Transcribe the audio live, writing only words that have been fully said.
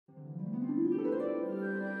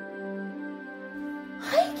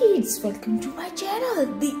kids, welcome to my channel,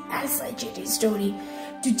 the SIJT story.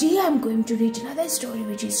 Today I am going to read another story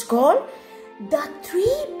which is called The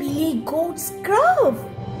Three Billy Goats Gruff.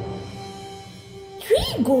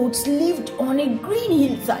 Three goats lived on a green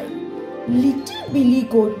hillside. Little Billy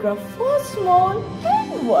Goat Gruff was small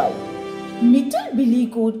and white. Middle Billy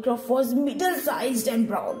Goat Gruff was middle-sized and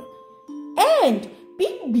brown. And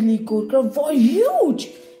Big Billy Goat Gruff was huge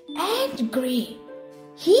and grey.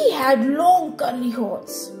 He had long curly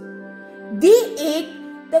horns. They ate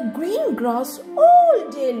the green grass all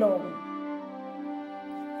day long.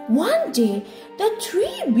 One day, the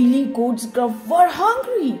three Billy Goats Gruff were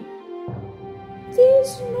hungry.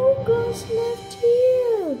 "There's no grass left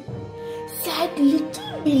here," said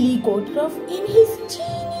little Billy Goat Gruff in his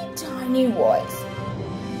teeny tiny voice.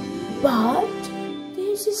 "But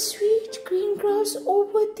there's a sweet green grass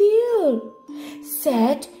over there,"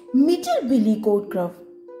 said middle Billy Goat Gruff.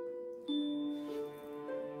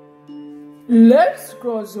 "Let's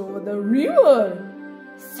cross over the river,"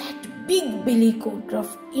 said big Billy Goat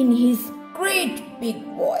Gruff in his great big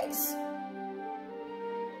voice.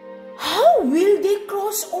 How will they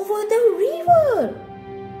cross over the river?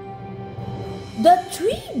 The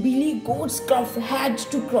three Billy Goats Gruff had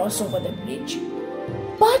to cross over the bridge.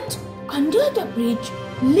 But under the bridge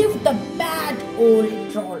lived the bad old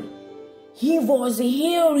troll. He was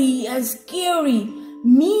hairy and scary,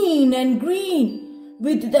 mean and green,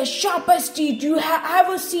 with the sharpest teeth you have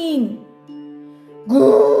ever seen.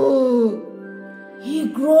 "Grrr!" he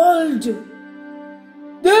growled.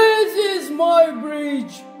 "This is my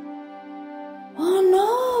bridge." "Oh no,"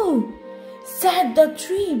 said the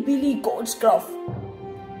three Billy Goats Gruff.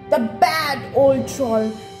 The bad old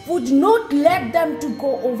troll would not let them to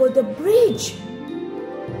go over the bridge.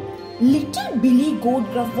 Little Billy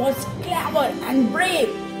Goat Gruff was clever and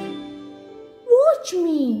brave. "Watch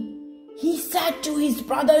me," he said to his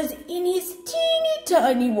brothers in his teeny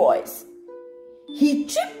tiny voice. He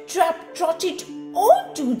trotted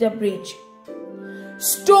onto the bridge.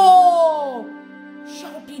 "Stop!"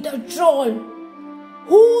 shouted the troll.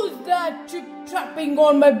 "Who's that trip-trapping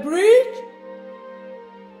on my bridge?"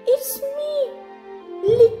 "It's me,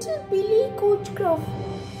 little Billy Goat Gruff."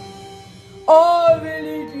 "I will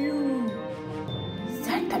eat you,"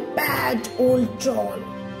 said the bad old troll.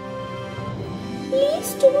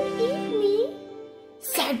 "Please don't eat me,"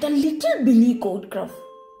 said the little Billy Goat Gruff.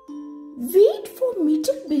 "Wait for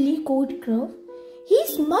middle Billy Goat Gruff.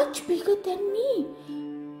 He's much bigger than me.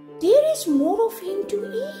 There is more of him to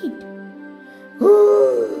eat."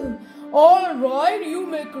 "All right, you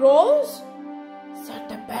may cross," said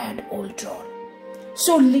the bad old troll.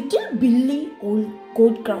 So little Billy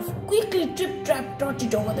Goat Gruff quickly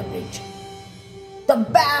trotted over the bridge. The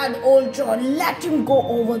bad old troll let him go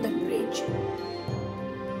over the bridge.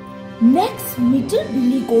 Next, middle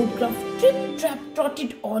Billy Goat Gruff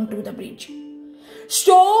trotted onto the bridge.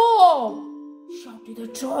 "Stop!" shouted the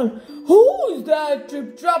troll. "Who's that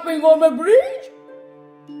trip-trapping on my bridge?"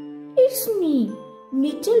 "It's me,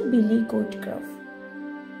 middle Billy Goat Gruff."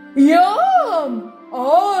 "Yum!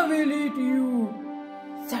 I will eat you,"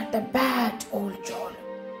 said the bad old troll.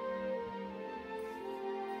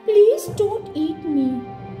 "Please don't eat me,"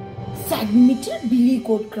 said middle Billy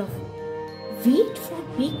Goat Gruff. "Wait for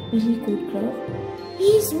big Billy Goat Gruff. He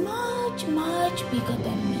is much, much bigger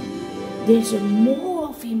than me. There's more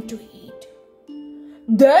of him to eat."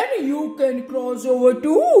 "Then you can cross over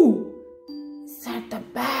too," said the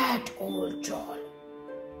bad old troll.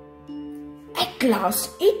 At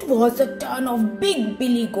last, it was the turn of big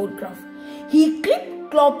Billy Goat Gruff. He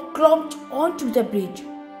clomped onto the bridge.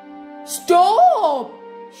 "Stop!"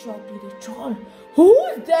 shouted the troll.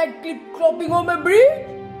 "Who's that clip-clopping on my bridge?"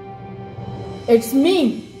 "It's me,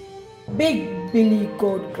 big Billy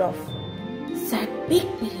Goat Gruff," said big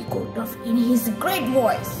Billy Goat Gruff in his great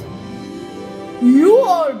voice. "You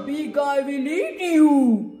are big, I will eat you,"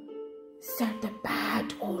 said the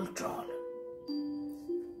bad old troll.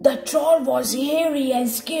 The troll was hairy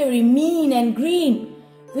and scary, mean and green,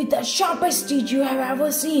 with the sharpest teeth you have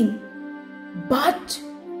ever seen. But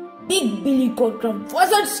big Billy Goat Gruff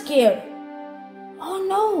wasn't scared. Oh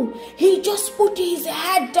no, he just put his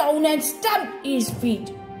head down and stamped his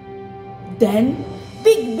feet. Then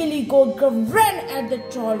big Billy Goat Gruff ran at the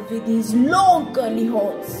troll with his long curly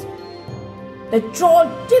horns. The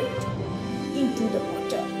troll tipped into the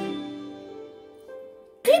water.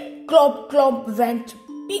 Clip clop clomp went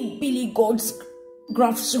big Billy Goat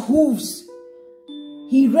Gruff's hooves.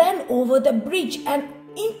 He ran over the bridge and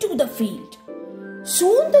into the field.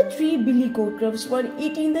 Soon the three Billy Goat Gruffs were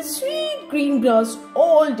eating the sweet green grass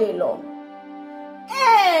all day long.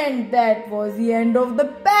 And that was the end of the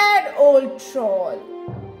bad old troll.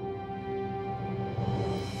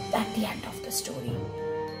 at the end of the story.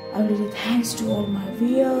 I really thanks to all my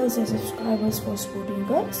viewers and subscribers for supporting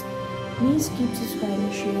us. Please keep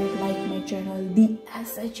subscribing, share, like my channel, The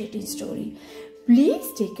SH18 Story. Please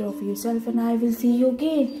take care of yourself and I will see you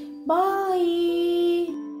again. Bye.